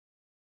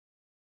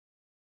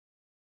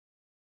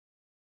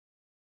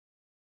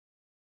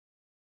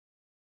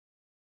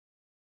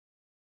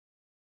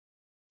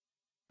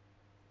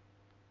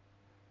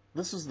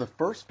This is the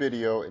first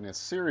video in a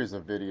series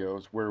of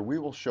videos where we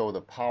will show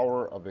the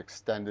power of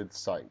extended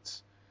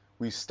sites.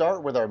 We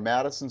start with our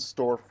Madison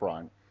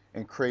storefront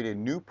and create a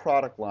new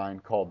product line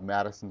called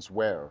Madisons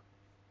Wear.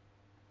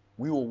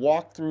 We will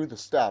walk through the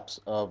steps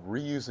of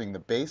reusing the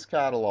base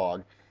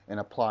catalog and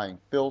applying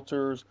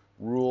filters,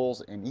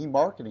 rules, and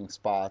e-marketing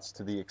spots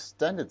to the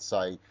extended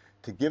site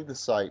to give the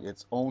site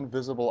its own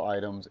visible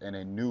items and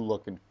a new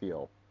look and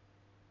feel.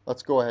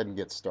 Let's go ahead and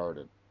get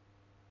started.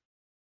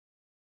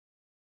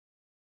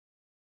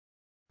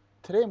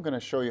 Today I'm going to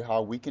show you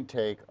how we can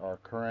take our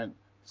current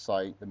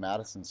site, the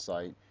Madison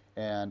site,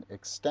 and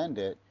extend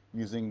it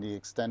using the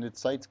extended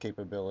sites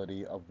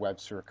capability of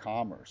WebSphere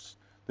Commerce.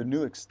 The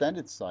new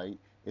extended site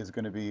is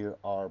going to be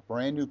our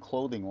brand new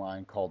clothing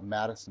line called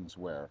Madisons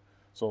Wear.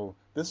 So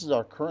this is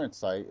our current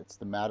site. It's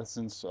the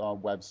Madisons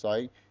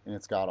website, and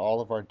it's got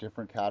all of our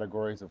different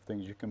categories of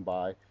things you can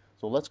buy.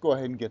 So let's go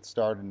ahead and get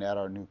started and add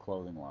our new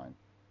clothing line.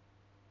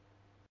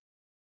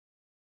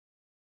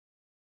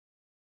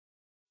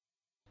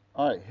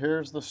 All right,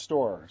 here's the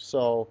store.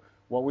 So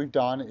what we've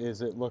done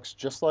is it looks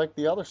just like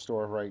the other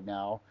store right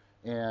now,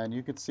 and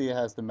you can see it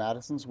has the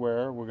Madison's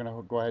Wear. We're going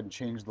to go ahead and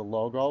change the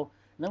logo,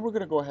 and then we're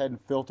going to go ahead and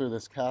filter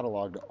this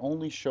catalog to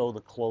only show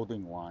the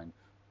clothing line.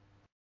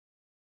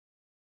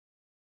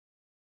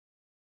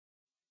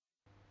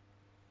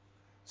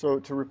 So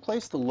to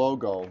replace the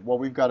logo, what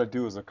we've got to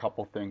do is a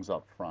couple things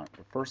up front.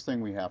 The first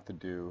thing we have to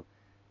do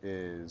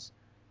is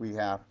we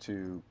have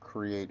to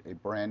create a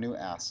brand new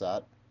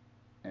asset,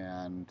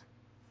 and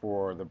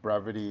for the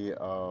brevity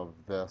of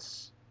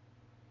this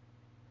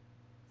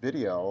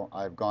video,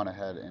 I've gone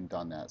ahead and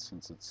done that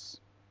since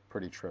it's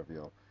pretty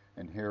trivial.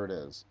 And here it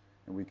is.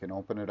 And we can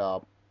open it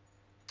up,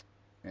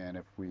 and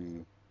if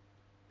we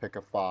pick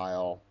a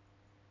file,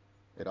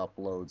 it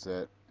uploads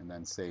it and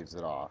then saves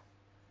it off.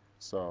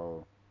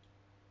 So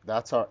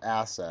that's our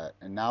asset.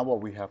 And now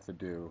what we have to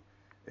do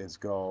is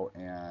go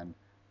and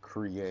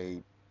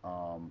create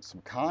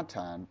some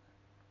content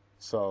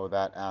so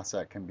that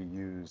asset can be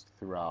used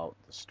throughout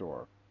the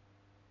store.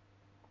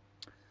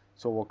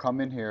 So we'll come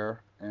in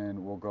here and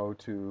we'll go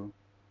to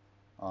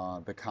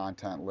the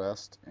content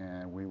list,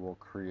 and we will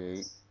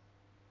create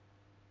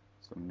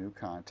some new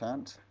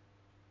content,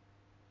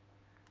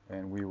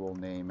 and we will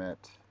name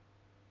it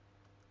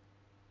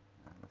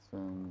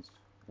Madisons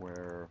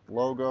Wear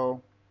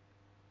logo.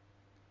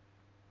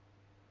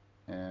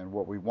 And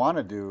what we want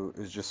to do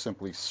is just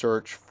simply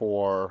search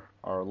for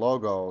our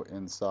logo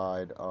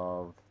inside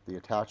of the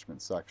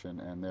attachment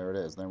section, and there it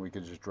is. Then we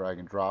can just drag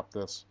and drop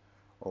this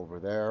over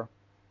there,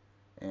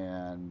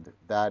 and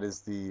that is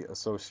the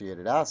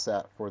associated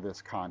asset for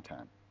this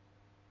content.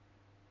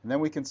 And then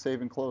we can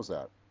save and close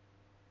that.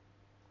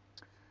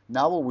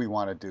 Now what we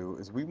want to do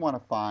is we want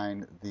to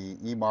find the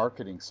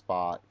e-marketing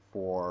spot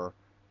for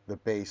the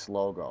base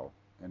logo,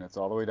 and it's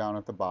all the way down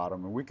at the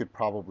bottom, and we could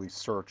probably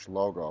search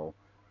logo,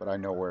 but I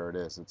know where it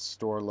is. It's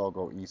store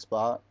logo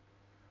e-spot.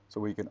 So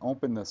we can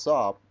open this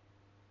up,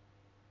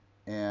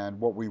 and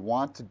what we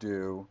want to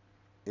do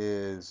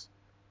is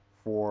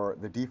for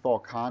the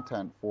default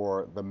content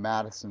for the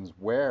Madisons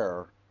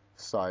Wear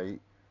site,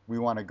 we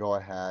want to go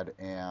ahead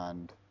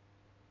and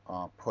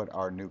put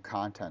our new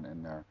content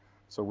in there.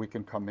 So we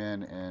can come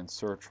in and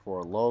search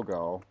for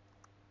logo,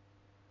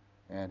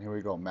 and here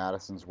we go,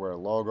 Madisons Wear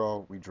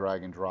logo. We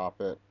drag and drop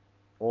it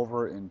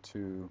over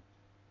into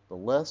the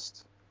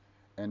list,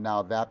 and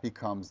now that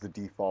becomes the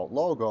default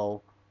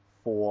logo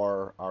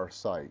for our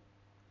site.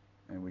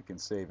 And we can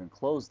save and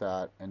close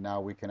that, and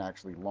now we can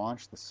actually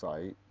launch the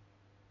site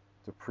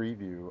to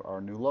preview our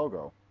new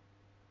logo.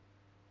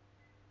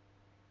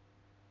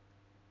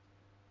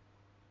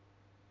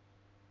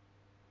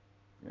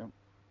 Yep.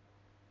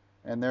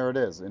 And there it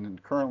is.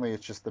 And currently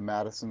it's just the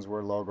Madisons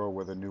Wear logo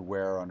with a new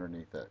wear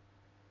underneath it.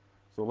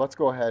 So let's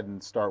go ahead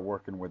and start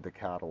working with the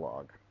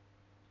catalog.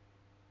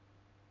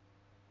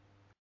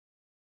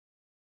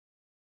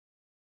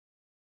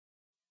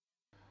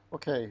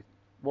 Okay,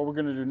 what we're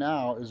going to do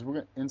now is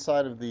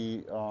inside of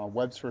the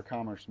WebSphere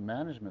Commerce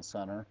Management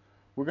Center,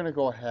 we're going to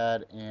go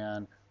ahead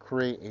and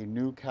create a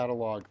new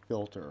catalog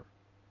filter.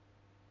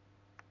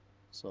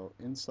 So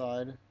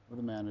inside of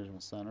the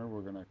Management Center,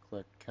 we're going to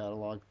click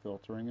Catalog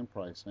Filtering and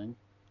Pricing.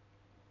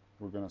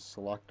 We're going to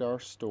select our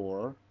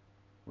store,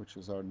 which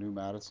is our new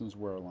Madisons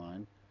Wear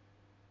line.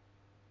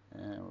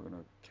 And we're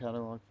going to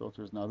Catalog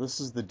Filters. Now this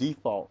is the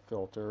default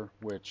filter,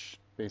 which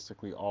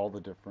basically all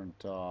the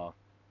different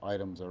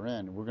items are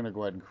in. We're going to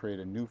go ahead and create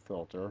a new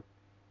filter,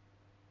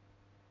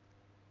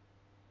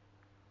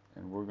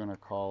 and we're going to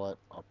call it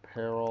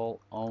apparel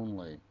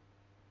only.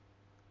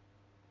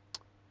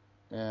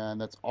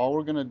 And that's all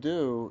we're going to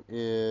do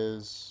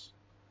is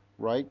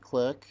right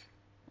click,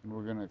 and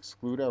we're going to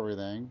exclude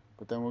everything,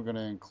 but then we're going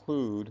to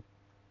include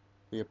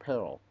the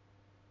apparel,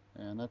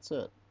 and that's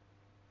it.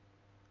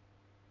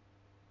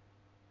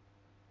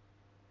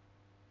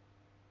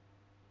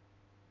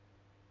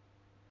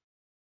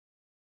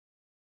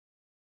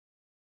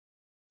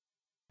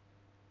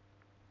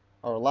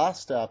 Our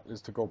last step is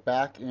to go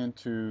back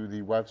into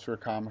the WebSphere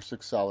Commerce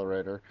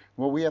Accelerator.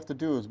 What we have to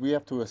do is we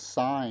have to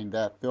assign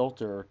that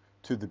filter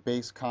to the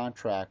base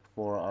contract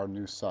for our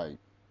new site.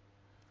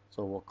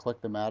 So we'll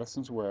click the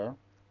Madisons Wear,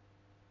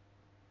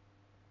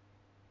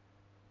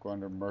 go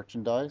under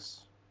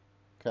Merchandise,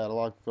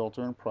 Catalog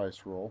Filter and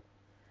Price Rule,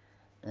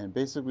 and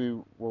basically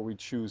what we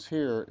choose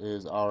here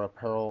is our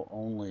apparel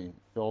only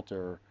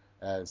filter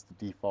as the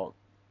default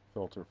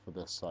filter for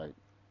this site.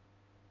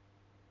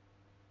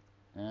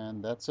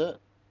 And that's it.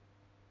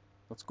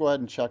 Let's go ahead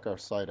and check our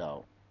site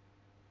out.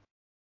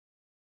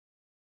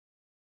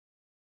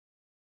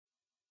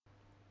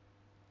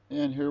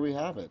 And here we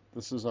have it.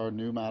 This is our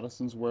new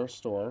Madisons Wear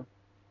store.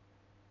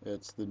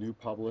 It's the new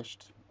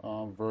published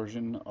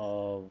version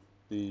of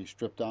the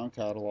stripped down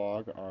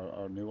catalog,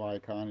 our new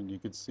icon, and you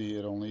can see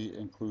it only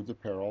includes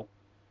apparel.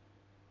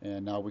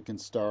 And now we can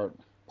start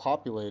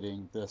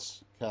populating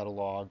this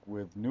catalog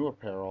with new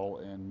apparel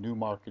and new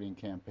marketing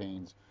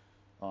campaigns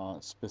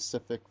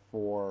specific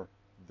for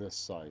this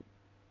site.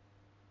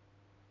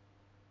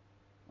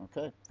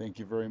 Okay, thank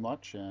you very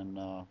much,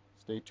 and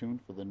stay tuned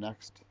for the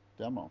next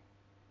demo.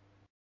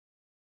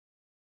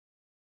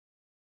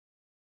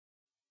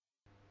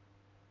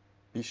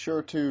 Be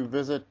sure to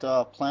visit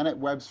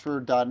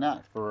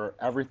planetwebsphere.net for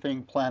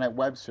everything Planet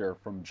WebSphere,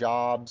 from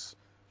jobs,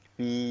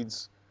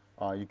 feeds.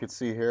 You can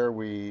see here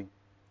we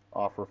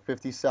offer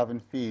 57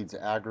 feeds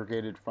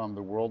aggregated from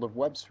the world of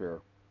WebSphere.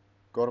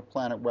 Go to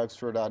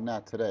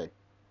planetwebsphere.net today.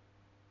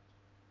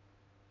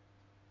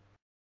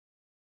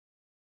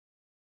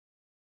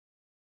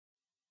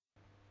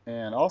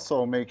 And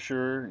also make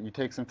sure you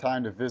take some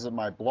time to visit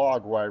my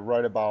blog where I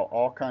write about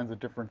all kinds of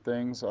different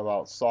things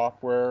about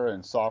software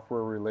and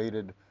software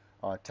related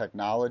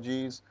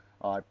technologies.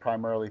 I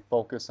primarily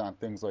focus on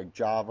things like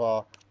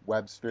Java,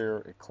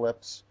 WebSphere,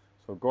 Eclipse.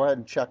 So go ahead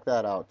and check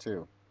that out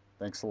too.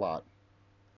 Thanks a lot.